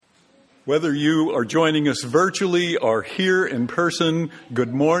Whether you are joining us virtually or here in person,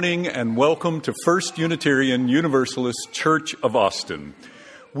 good morning and welcome to First Unitarian Universalist Church of Austin.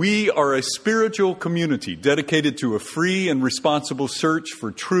 We are a spiritual community dedicated to a free and responsible search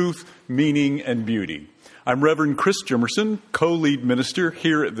for truth, meaning, and beauty. I'm Rev Chris Jimmerson, co-lead minister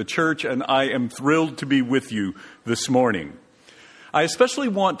here at the church, and I am thrilled to be with you this morning. I especially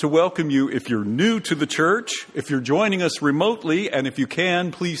want to welcome you if you're new to the church, if you're joining us remotely, and if you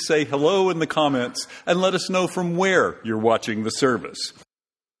can, please say hello in the comments and let us know from where you're watching the service.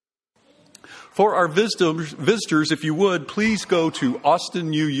 For our visitors, if you would, please go to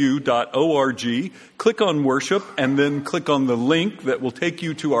austinuu.org, click on worship, and then click on the link that will take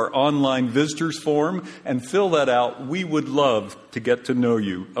you to our online visitors form and fill that out. We would love to get to know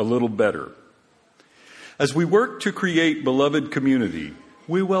you a little better. As we work to create beloved community,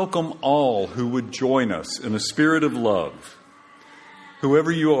 we welcome all who would join us in a spirit of love.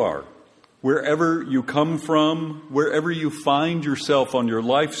 Whoever you are, wherever you come from, wherever you find yourself on your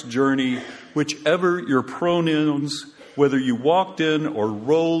life's journey, whichever your pronouns, whether you walked in or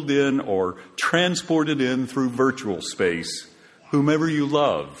rolled in or transported in through virtual space, whomever you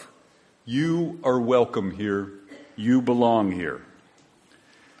love, you are welcome here. You belong here.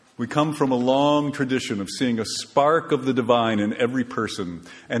 We come from a long tradition of seeing a spark of the divine in every person,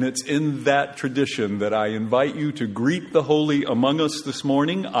 and it's in that tradition that I invite you to greet the holy among us this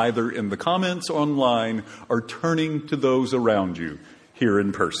morning, either in the comments online or turning to those around you here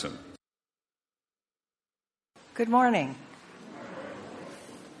in person. Good morning.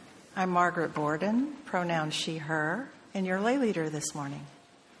 I'm Margaret Borden, pronoun she, her, and your lay leader this morning.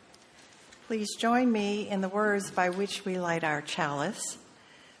 Please join me in the words by which we light our chalice,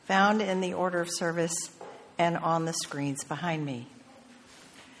 found in the order of service and on the screens behind me.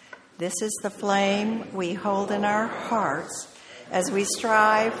 This is the flame we hold in our hearts as we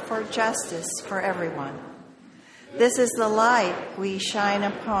strive for justice for everyone. This is the light we shine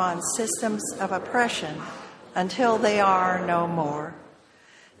upon systems of oppression until they are no more.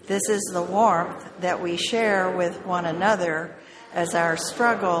 This is the warmth that we share with one another as our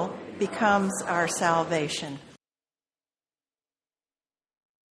struggle becomes our salvation.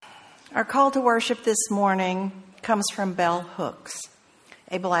 Our call to worship this morning comes from Bell Hooks,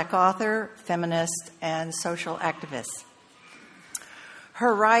 a Black author, feminist, and social activist.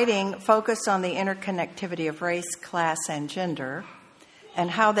 Her writing focused on the interconnectivity of race, class, and gender, and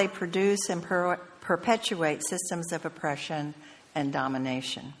how they produce and perpetuate systems of oppression and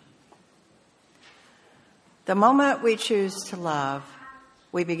domination. The moment we choose to love,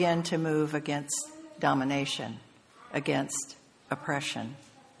 we begin to move against domination, against oppression.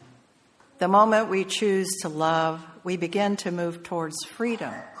 The moment we choose to love, we begin to move towards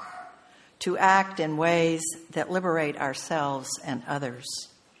freedom, to act in ways that liberate ourselves and others.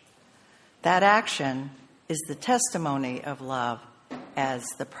 That action is the testimony of love as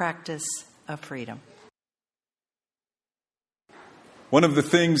the practice of freedom. One of the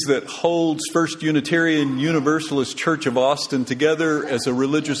things that holds First Unitarian Universalist Church of Austin together as a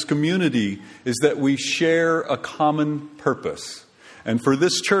religious community is that we share a common purpose. And for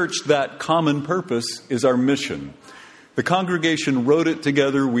this church, that common purpose is our mission. The congregation wrote it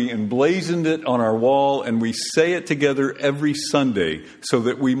together, we emblazoned it on our wall, and we say it together every Sunday so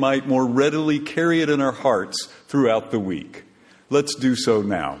that we might more readily carry it in our hearts throughout the week. Let's do so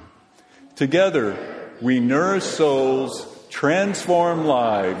now. Together, we nourish souls, transform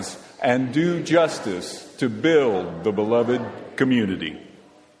lives, and do justice to build the beloved community.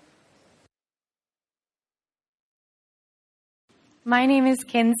 My name is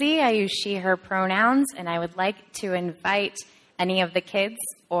Kinsey. I use she, her pronouns, and I would like to invite any of the kids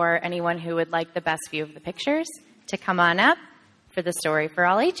or anyone who would like the best view of the pictures to come on up for the story for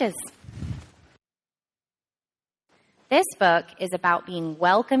all ages. This book is about being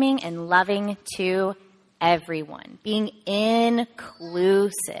welcoming and loving to everyone, being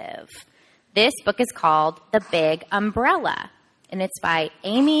inclusive. This book is called The Big Umbrella, and it's by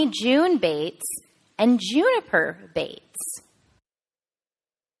Amy June Bates and Juniper Bates.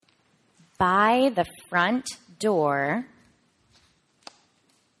 By the front door,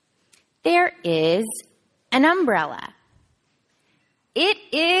 there is an umbrella. It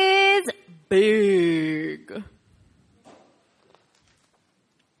is big.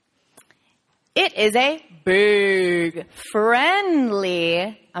 It is a big,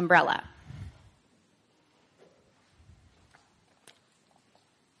 friendly umbrella.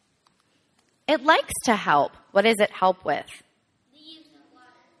 It likes to help. What does it help with?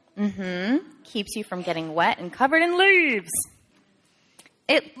 Keeps you from getting wet and covered in leaves.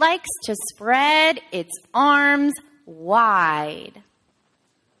 It likes to spread its arms wide.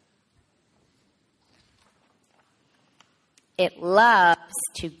 It loves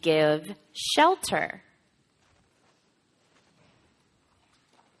to give shelter.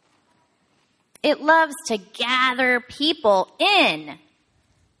 It loves to gather people in.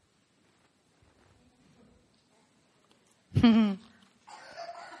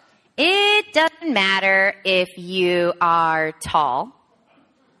 It doesn't matter if you are tall.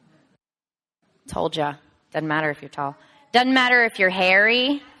 Told ya. Doesn't matter if you're tall. Doesn't matter if you're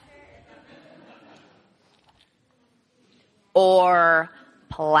hairy or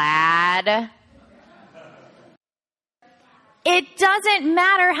plaid. It doesn't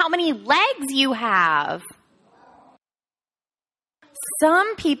matter how many legs you have.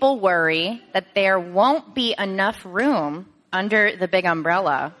 Some people worry that there won't be enough room under the big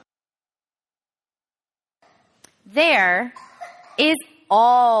umbrella. There is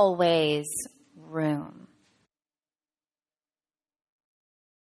always room.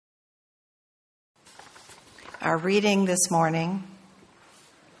 Our reading this morning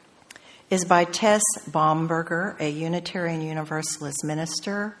is by Tess Baumberger, a Unitarian Universalist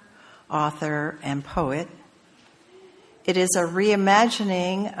minister, author, and poet. It is a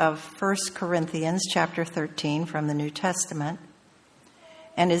reimagining of 1 Corinthians chapter 13 from the New Testament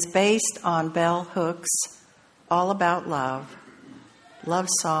and is based on Bell Hook's All About Love, Love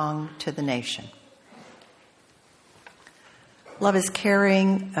Song to the Nation. Love is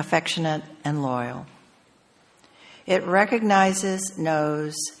caring, affectionate, and loyal. It recognizes,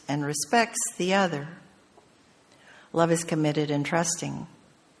 knows, and respects the other. Love is committed and trusting.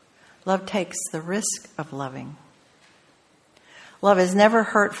 Love takes the risk of loving. Love is never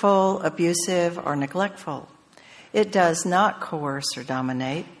hurtful, abusive, or neglectful. It does not coerce or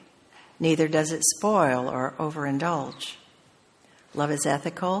dominate. Neither does it spoil or overindulge. Love is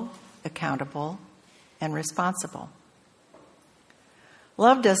ethical, accountable, and responsible.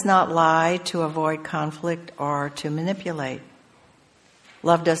 Love does not lie to avoid conflict or to manipulate.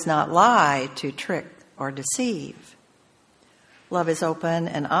 Love does not lie to trick or deceive. Love is open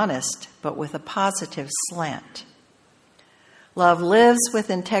and honest, but with a positive slant. Love lives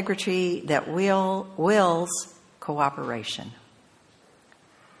with integrity that wills cooperation.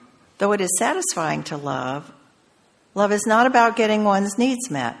 Though it is satisfying to love, love is not about getting one's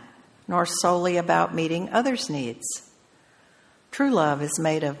needs met, nor solely about meeting others' needs. True love is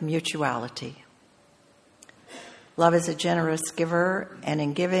made of mutuality. Love is a generous giver, and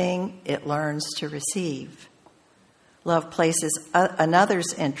in giving, it learns to receive. Love places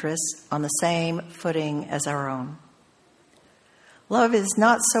another's interests on the same footing as our own. Love is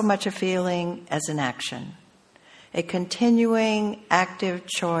not so much a feeling as an action, a continuing, active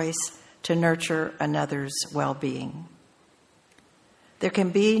choice to nurture another's well-being. There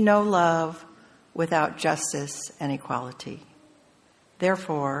can be no love without justice and equality.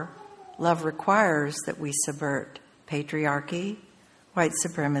 Therefore, love requires that we subvert patriarchy, white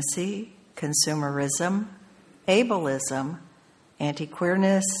supremacy, consumerism, ableism,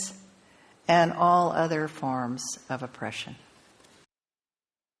 anti-queerness, and all other forms of oppression.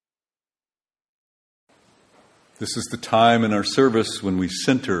 This is the time in our service when we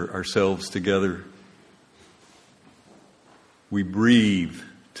center ourselves together. We breathe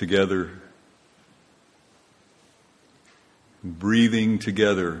together. Breathing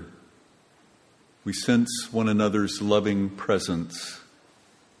together, we sense one another's loving presence,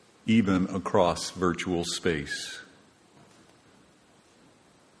 even across virtual space.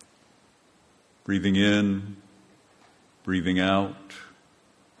 Breathing in, breathing out.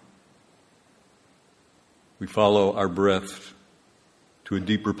 We follow our breath to a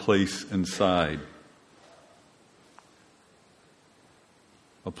deeper place inside,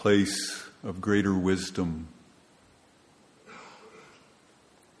 a place of greater wisdom,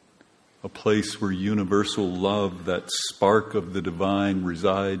 a place where universal love, that spark of the divine,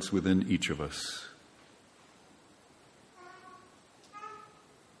 resides within each of us.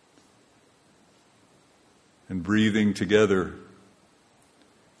 And breathing together,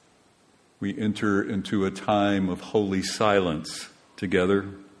 we enter into a time of holy silence together,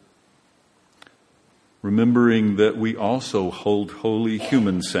 remembering that we also hold holy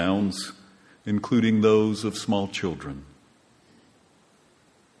human sounds, including those of small children.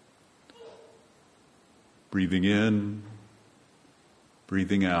 Breathing in,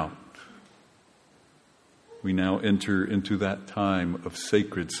 breathing out. We now enter into that time of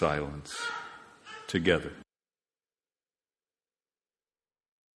sacred silence together.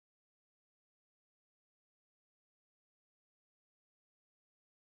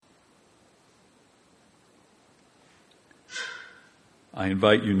 I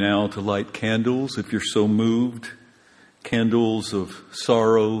invite you now to light candles if you're so moved, candles of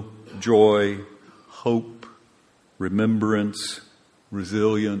sorrow, joy, hope, remembrance,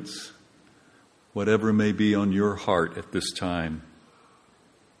 resilience, whatever may be on your heart at this time.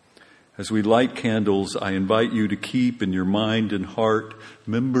 As we light candles, I invite you to keep in your mind and heart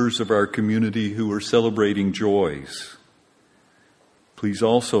members of our community who are celebrating joys. Please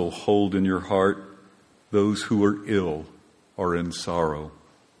also hold in your heart those who are ill or in sorrow.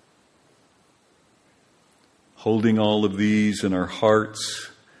 Holding all of these in our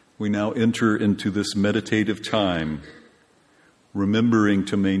hearts, we now enter into this meditative time, remembering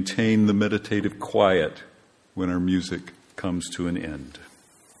to maintain the meditative quiet when our music comes to an end.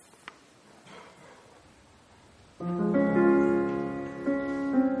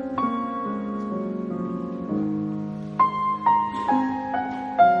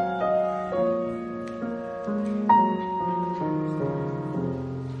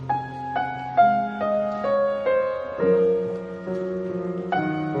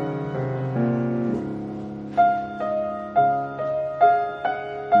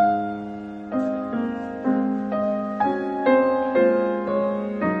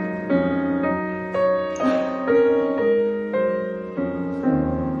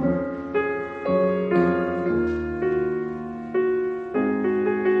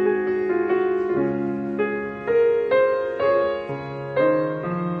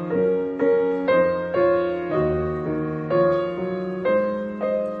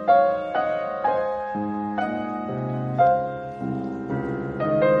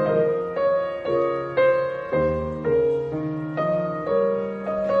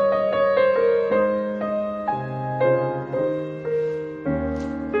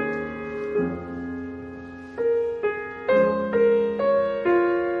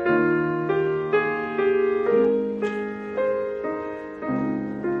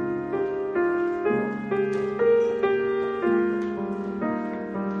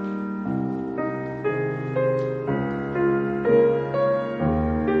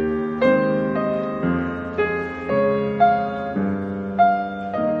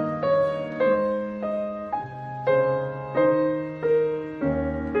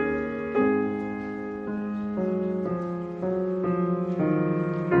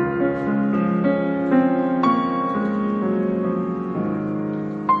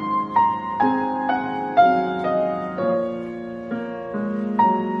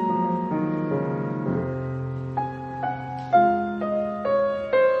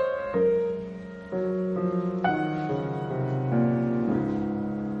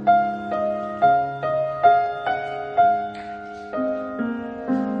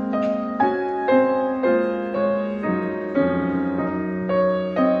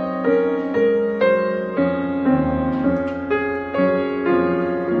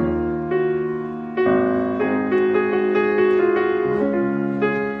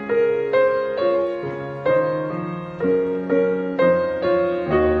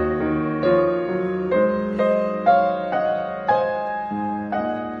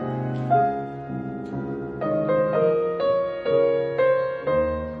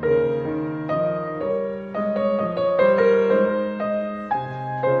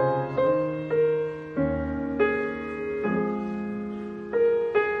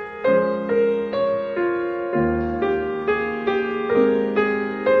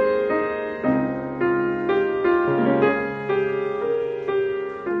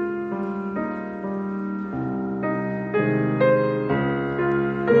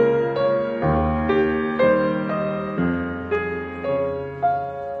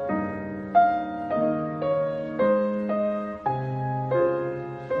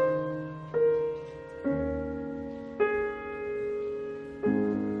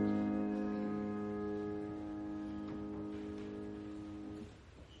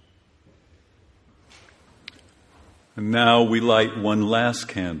 And now we light one last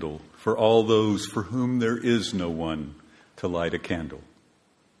candle for all those for whom there is no one to light a candle.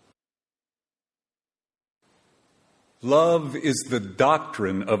 Love is the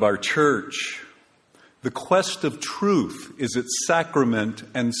doctrine of our church. The quest of truth is its sacrament,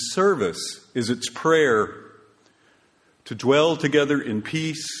 and service is its prayer. To dwell together in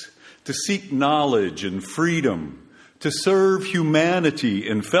peace, to seek knowledge and freedom, to serve humanity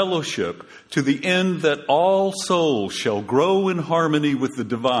in fellowship, to the end that all souls shall grow in harmony with the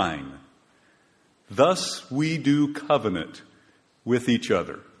divine. Thus we do covenant with each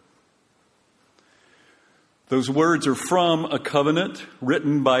other. Those words are from a covenant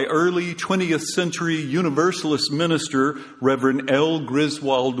written by early 20th century Universalist minister Reverend L.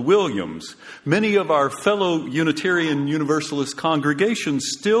 Griswold Williams. Many of our fellow Unitarian Universalist congregations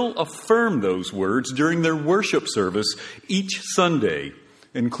still affirm those words during their worship service each Sunday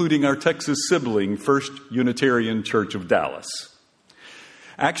including our Texas sibling, First Unitarian Church of Dallas.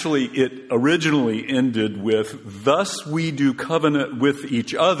 Actually, it originally ended with, "Thus we do covenant with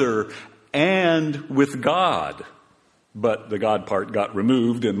each other and with God." But the God part got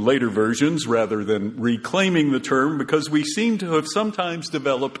removed in later versions rather than reclaiming the term, because we seem to have sometimes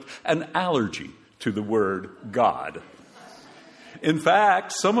developed an allergy to the word God. In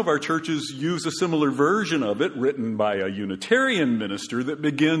fact, some of our churches use a similar version of it written by a Unitarian minister that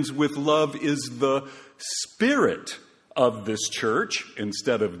begins with "Love is the spirit of this church"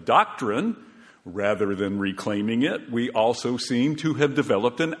 instead of doctrine. Rather than reclaiming it, we also seem to have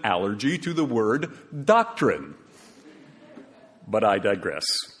developed an allergy to the word doctrine. But I digress.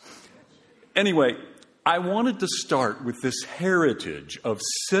 Anyway, I wanted to start with this heritage of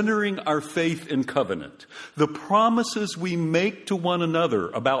centering our faith in covenant, the promises we make to one another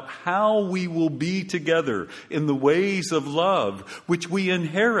about how we will be together in the ways of love, which we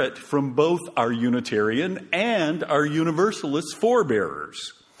inherit from both our Unitarian and our Universalist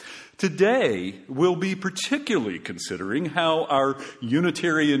forebearers. Today, we'll be particularly considering how our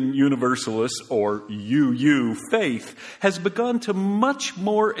Unitarian Universalist, or UU, faith has begun to much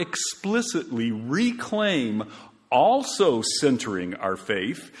more explicitly reclaim also centering our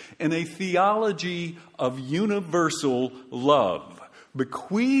faith in a theology of universal love,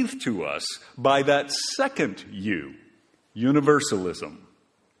 bequeathed to us by that second U, universalism.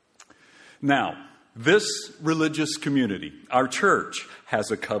 Now, this religious community, our church,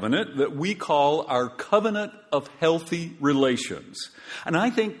 has a covenant that we call our covenant of healthy relations. And I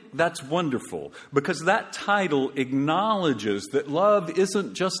think that's wonderful, because that title acknowledges that love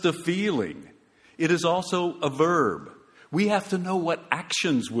isn't just a feeling. It is also a verb. We have to know what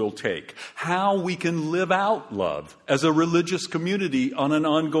actions we'll take, how we can live out love as a religious community on an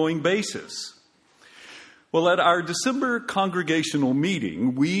ongoing basis. Well, at our December congregational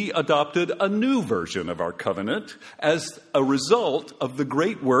meeting, we adopted a new version of our covenant as a result of the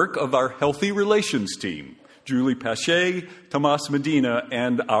great work of our Healthy Relations team, Julie Pache, Tomas Medina,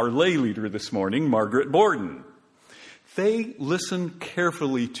 and our lay leader this morning, Margaret Borden. They listened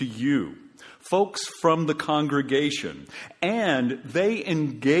carefully to you, folks from the congregation, and they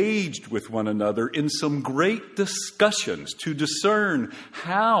engaged with one another in some great discussions to discern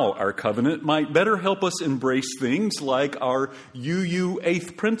how our covenant might better help us embrace things like our UU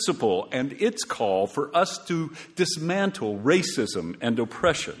Eighth Principle and its call for us to dismantle racism and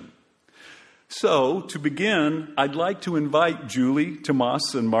oppression. So, to begin, I'd like to invite Julie,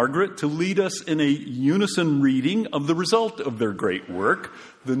 Tomas, and Margaret to lead us in a unison reading of the result of their great work,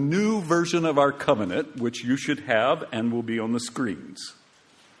 the new version of our covenant, which you should have and will be on the screens.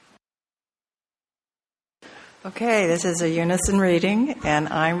 Okay, this is a unison reading,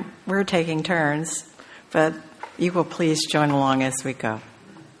 and we're taking turns, but you will please join along as we go.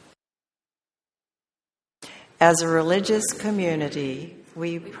 As a religious community,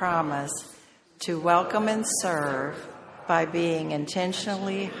 we promise to welcome and serve by being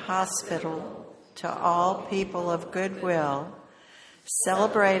intentionally hospitable to all people of goodwill,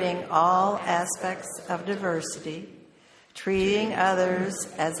 celebrating all aspects of diversity, treating others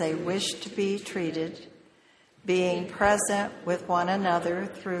as they wish to be treated, being present with one another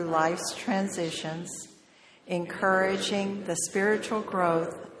through life's transitions, encouraging the spiritual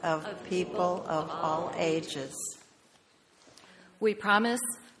growth of people of all ages. We promise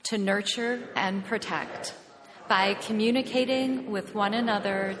to nurture and protect by communicating with one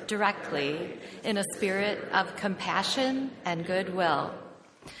another directly in a spirit of compassion and goodwill,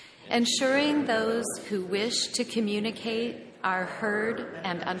 ensuring those who wish to communicate are heard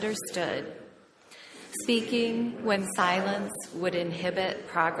and understood, speaking when silence would inhibit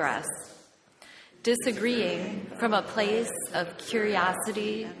progress, disagreeing from a place of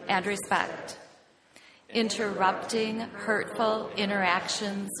curiosity and respect, interrupting hurtful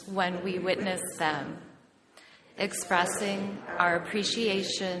interactions when we witness them, expressing our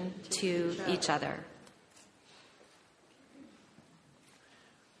appreciation to each other.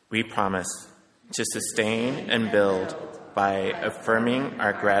 We promise to sustain and build by affirming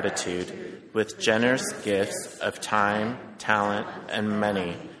our gratitude with generous gifts of time, talent, and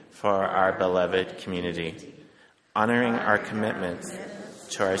money for our beloved community, honoring our commitments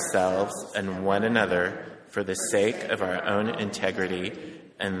to ourselves and one another for the sake of our own integrity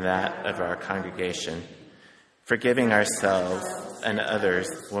and that of our congregation, forgiving ourselves and others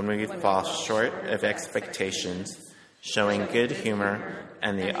when we fall short of expectations, showing good humor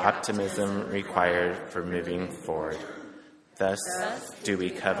and the optimism required for moving forward. Thus do we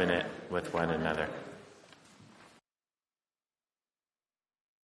covenant with one another.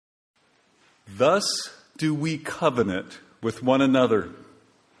 Thus do we covenant with one another.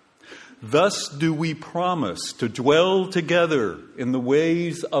 Thus do we promise to dwell together in the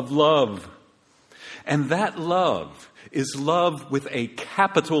ways of love. And that love is love with a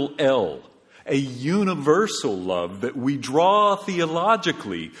capital L, a universal love that we draw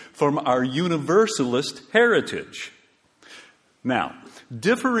theologically from our Universalist heritage. Now,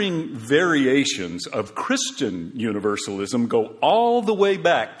 differing variations of Christian universalism go all the way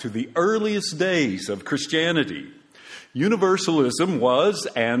back to the earliest days of Christianity. Universalism was,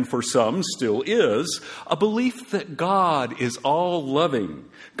 and for some still is, a belief that God is all-loving.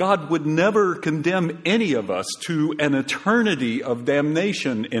 God would never condemn any of us to an eternity of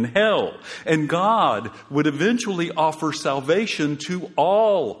damnation in hell, and God would eventually offer salvation to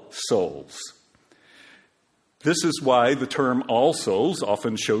all souls. This is why the term all souls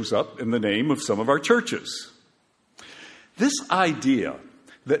often shows up in the name of some of our churches. This idea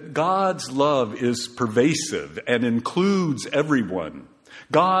that God's love is pervasive and includes everyone,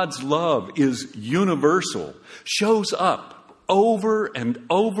 God's love is universal, shows up over and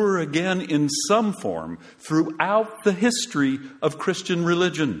over again in some form throughout the history of Christian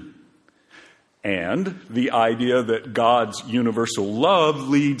religion. And the idea that God's universal love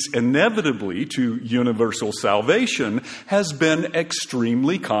leads inevitably to universal salvation has been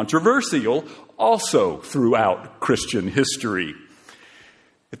extremely controversial also throughout Christian history.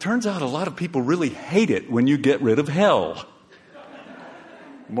 It turns out a lot of people really hate it when you get rid of hell.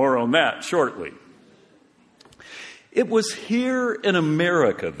 More on that shortly. It was here in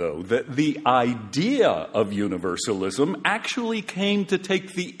America, though, that the idea of universalism actually came to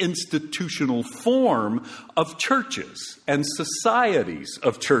take the institutional form of churches and societies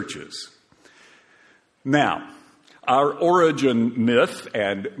of churches. Now, our origin myth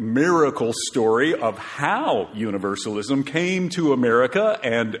and miracle story of how universalism came to America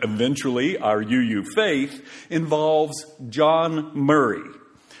and eventually our UU faith involves John Murray,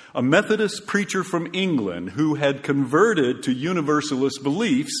 a Methodist preacher from England who had converted to Universalist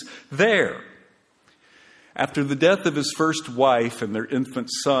beliefs there. After the death of his first wife and their infant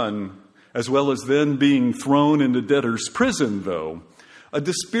son, as well as then being thrown into debtor's prison, though, a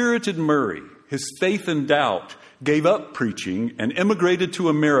dispirited Murray, his faith in doubt, gave up preaching and immigrated to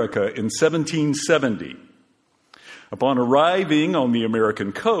America in 1770. Upon arriving on the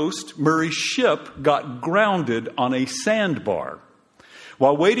American coast, Murray's ship got grounded on a sandbar.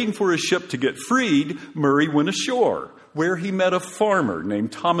 While waiting for his ship to get freed, Murray went ashore, where he met a farmer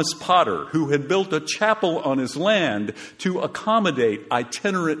named Thomas Potter, who had built a chapel on his land to accommodate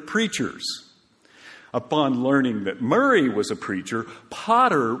itinerant preachers. Upon learning that Murray was a preacher,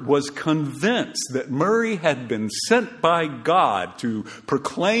 Potter was convinced that Murray had been sent by God to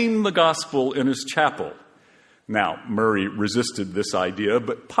proclaim the gospel in his chapel. Now, Murray resisted this idea,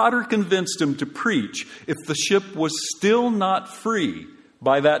 but Potter convinced him to preach if the ship was still not free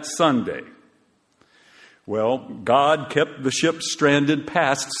by that Sunday. Well, God kept the ship stranded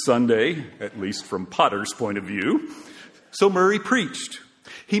past Sunday, at least from Potter's point of view. So Murray preached.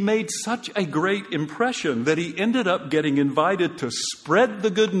 He made such a great impression that he ended up getting invited to spread the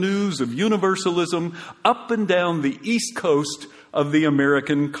good news of universalism up and down the east coast of the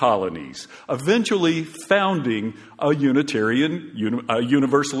American colonies, eventually founding a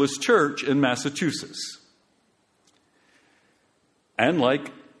Universalist church in Massachusetts. And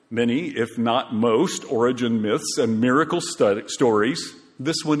like many, if not most, origin myths and miracle stories,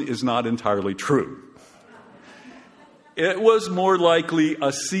 this one is not entirely true. It was more likely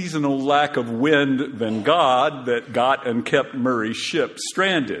a seasonal lack of wind than God that got and kept Murray's ship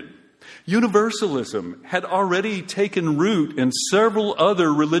stranded. Universalism had already taken root in several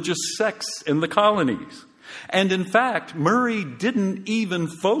other religious sects in the colonies. And in fact, Murray didn't even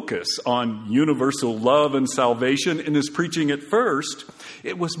focus on universal love and salvation in his preaching at first.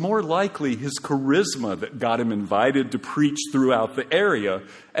 It was more likely his charisma that got him invited to preach throughout the area,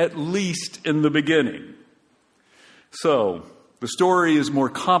 at least in the beginning. So, the story is more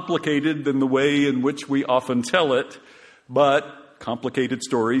complicated than the way in which we often tell it, but complicated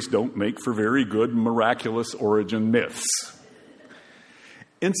stories don't make for very good miraculous origin myths.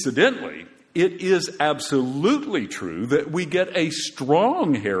 Incidentally, it is absolutely true that we get a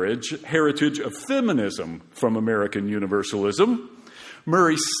strong heritage of feminism from American Universalism.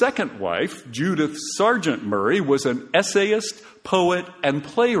 Murray's second wife, Judith Sargent Murray, was an essayist, poet, and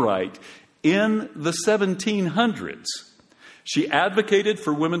playwright in the 1700s. She advocated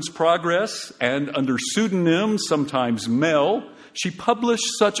for women's progress, and under pseudonyms, sometimes Mel, she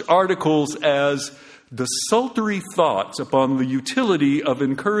published such articles as "Desultory Thoughts upon the Utility of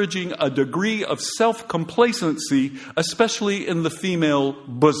Encouraging a Degree of Self-Complacency, especially in the Female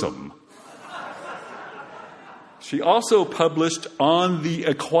Bosom." She also published on the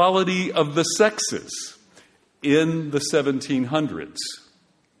equality of the sexes in the 1700s.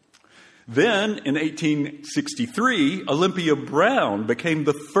 Then, in 1863, Olympia Brown became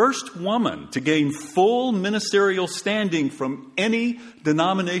the first woman to gain full ministerial standing from any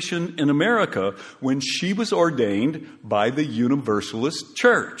denomination in America when she was ordained by the Universalist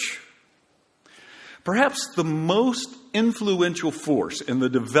Church. Perhaps the most influential force in the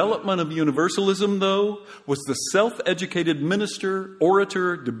development of Universalism, though, was the self-educated minister,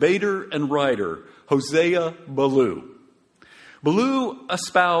 orator, debater, and writer, Hosea Ballou. Ballou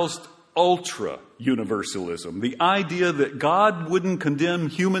espoused ultra-universalism, the idea that God wouldn't condemn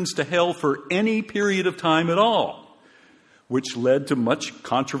humans to hell for any period of time at all, which led to much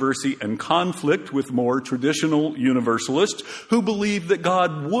controversy and conflict with more traditional universalists who believed that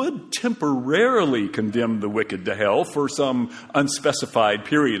God would temporarily condemn the wicked to hell for some unspecified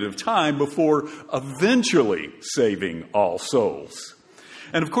period of time before eventually saving all souls.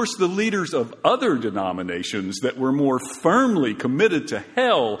 And of course, the leaders of other denominations that were more firmly committed to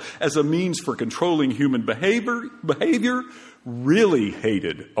hell as a means for controlling human behavior really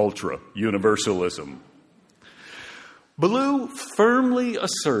hated ultra-universalism. Ballou firmly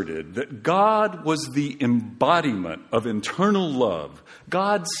asserted that God was the embodiment of eternal love.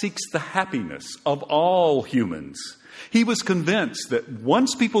 God seeks the happiness of all humans. He was convinced that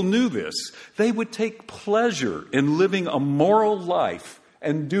once people knew this, they would take pleasure in living a moral life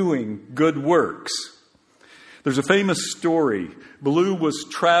and doing good works. There's a famous story. Ballou was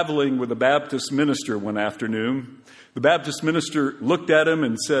traveling with a Baptist minister one afternoon. The Baptist minister looked at him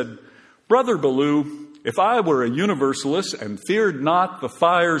and said, "Brother Ballou, if I were a universalist and feared not the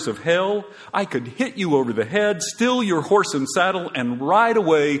fires of hell, I could hit you over the head, steal your horse and saddle, and ride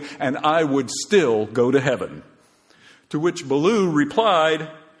away, and I would still go to heaven." To which Ballou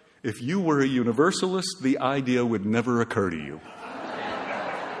replied, "If you were a universalist, the idea would never occur to you."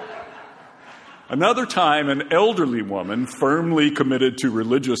 Another time, an elderly woman, firmly committed to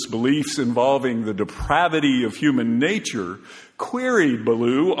religious beliefs involving the depravity of human nature, queried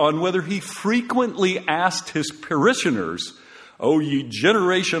Ballou on whether he frequently asked his parishioners, "O ye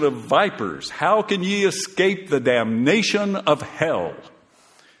generation of vipers, how can ye escape the damnation of hell?"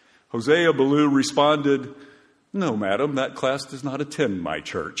 Hosea Ballou responded, "No, madam, that class does not attend my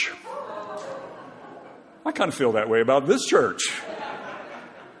church." I kind of feel that way about this church.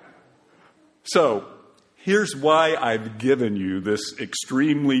 So, here's why I've given you this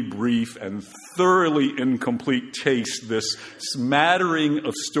extremely brief and thoroughly incomplete taste, this smattering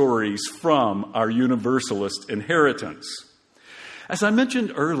of stories from our Universalist inheritance. As I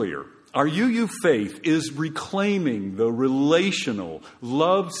mentioned earlier, our UU faith is reclaiming the relational,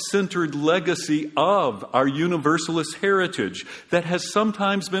 love-centered legacy of our Universalist heritage that has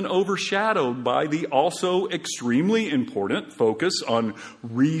sometimes been overshadowed by the also extremely important focus on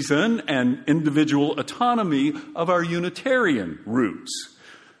reason and individual autonomy of our Unitarian roots.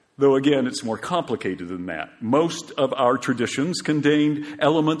 Though again, it's more complicated than that. Most of our traditions contained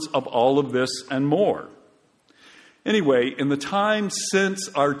elements of all of this and more. Anyway, in the time since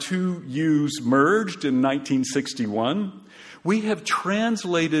our two U's merged in 1961, we have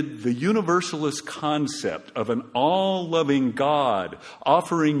translated the Universalist concept of an all-loving God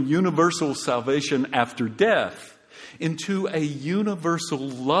offering universal salvation after death into a universal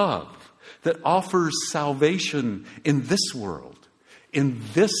love that offers salvation in this world, in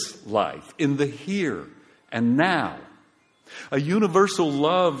this life, in the here and now. A universal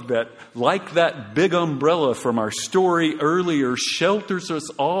love that, like that big umbrella from our story earlier, shelters us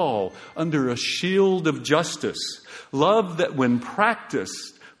all under a shield of justice. Love that, when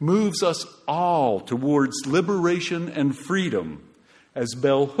practiced, moves us all towards liberation and freedom, as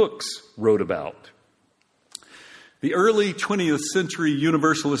Bell Hooks wrote about. The early 20th century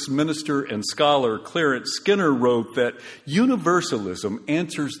Universalist minister and scholar Clarence Skinner wrote that Universalism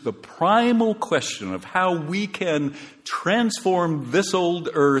answers the primal question of how we can transform this old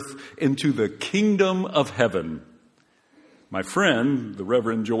earth into the kingdom of heaven. My friend, the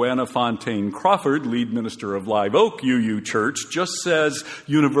Reverend Joanna Fontaine Crawford, lead minister of Live Oak UU Church, just says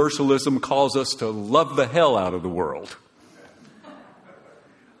Universalism calls us to love the hell out of the world.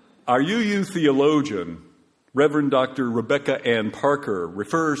 Our UU theologian, Reverend Dr. Rebecca Ann Parker,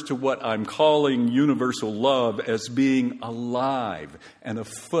 refers to what I'm calling universal love as being alive and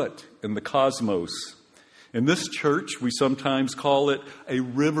afoot in the cosmos. In this church, we sometimes call it a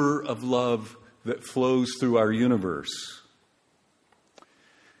river of love that flows through our universe.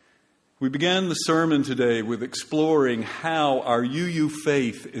 We began the sermon today with exploring how our UU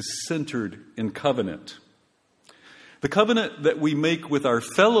faith is centered in covenant. The covenant that we make with our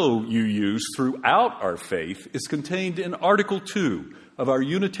fellow UUs throughout our faith is contained in Article 2 of our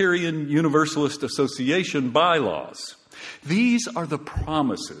Unitarian Universalist Association bylaws. These are the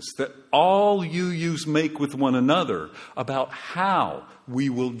promises that all UUs make with one another about how we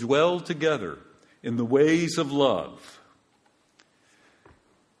will dwell together in the ways of love.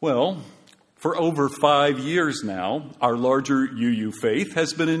 Well, for over 5 years now, our larger UU faith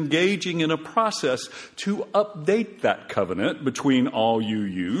has been engaging in a process to update that covenant between all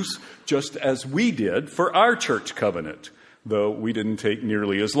UUs, just as we did for our church covenant, though we didn't take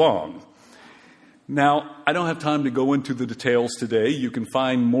nearly as long. Now, I don't have time to go into the details today. You can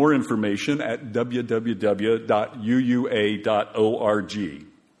find more information at www.uua.org.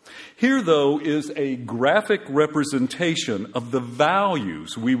 Here, though, is a graphic representation of the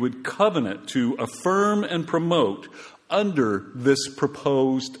values we would covenant to affirm and promote under this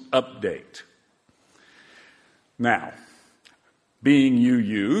proposed update. Now, being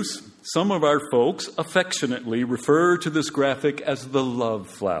UUs, some of our folks affectionately refer to this graphic as the love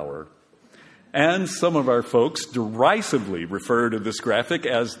flower. And some of our folks derisively refer to this graphic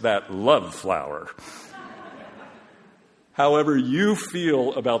as that love flower. However you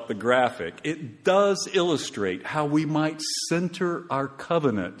feel about the graphic, it does illustrate how we might center our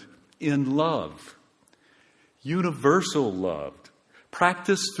covenant in love. Universal love,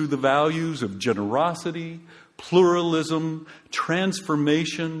 practiced through the values of generosity, pluralism,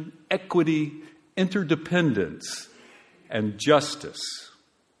 transformation, equity, interdependence, and justice.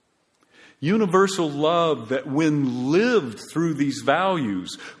 Universal love that, when lived through these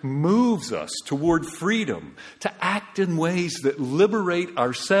values, moves us toward freedom to act in ways that liberate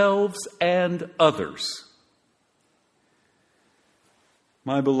ourselves and others.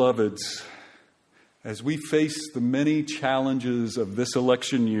 My beloveds, as we face the many challenges of this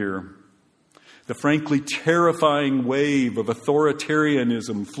election year, the frankly terrifying wave of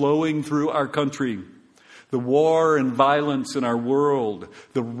authoritarianism flowing through our country, the war and violence in our world,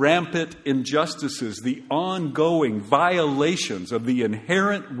 the rampant injustices, the ongoing violations of the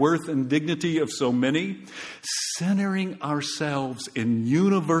inherent worth and dignity of so many, centering ourselves in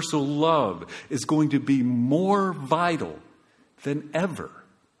universal love is going to be more vital than ever.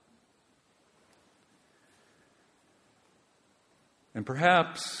 And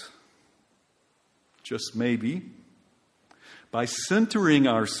perhaps, just maybe, by centering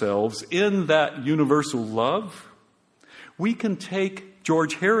ourselves in that universal love, we can take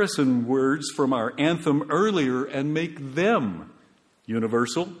George Harrison words from our anthem earlier and make them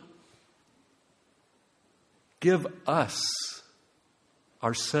universal. Give us,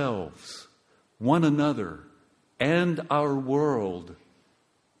 ourselves, one another, and our world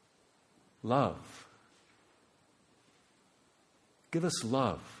love. Give us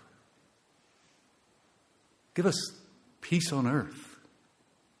love. Give us peace on earth.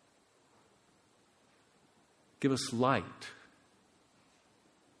 Give us light.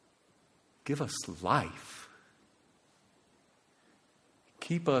 Give us life.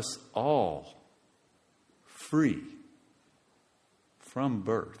 Keep us all free from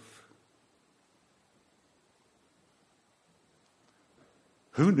birth.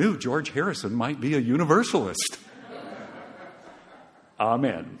 Who knew George Harrison might be a Universalist?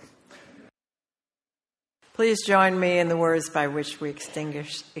 Amen. Please join me in the words by which we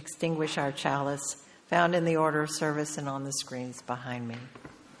extinguish our chalice, found in the order of service and on the screens behind me.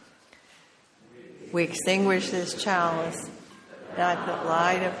 We extinguish this chalice, not the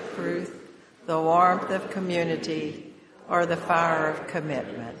light of truth, the warmth of community, or the fire of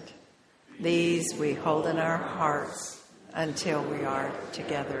commitment. These we hold in our hearts until we are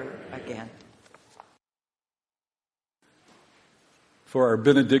together again. For our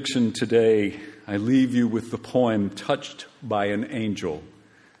benediction today, I leave you with the poem Touched by an Angel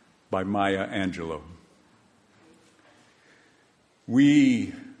by Maya Angelou.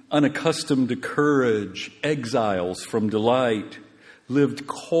 We, unaccustomed to courage, exiles from delight, lived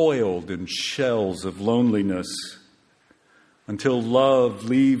coiled in shells of loneliness until love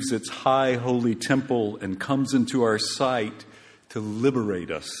leaves its high holy temple and comes into our sight to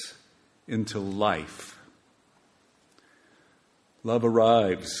liberate us into life. Love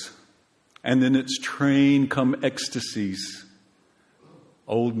arrives, and in its train come ecstasies,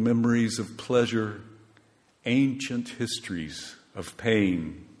 old memories of pleasure, ancient histories of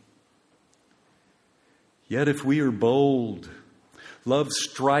pain. Yet if we are bold, love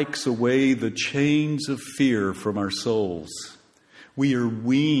strikes away the chains of fear from our souls. We are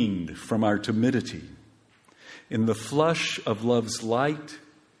weaned from our timidity. In the flush of love's light,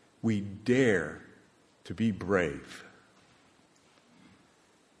 we dare to be brave.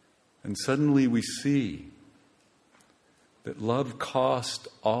 And suddenly we see that love cost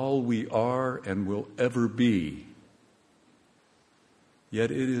all we are and will ever be.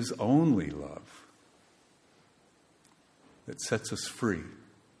 Yet it is only love that sets us free.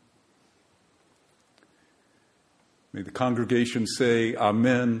 May the congregation say,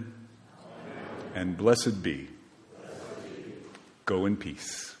 Amen, and blessed be. Go in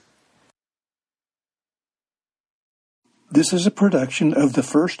peace. This is a production of the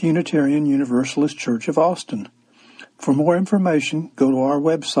First Unitarian Universalist Church of Austin. For more information, go to our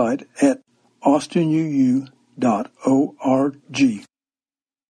website at austinuu.org.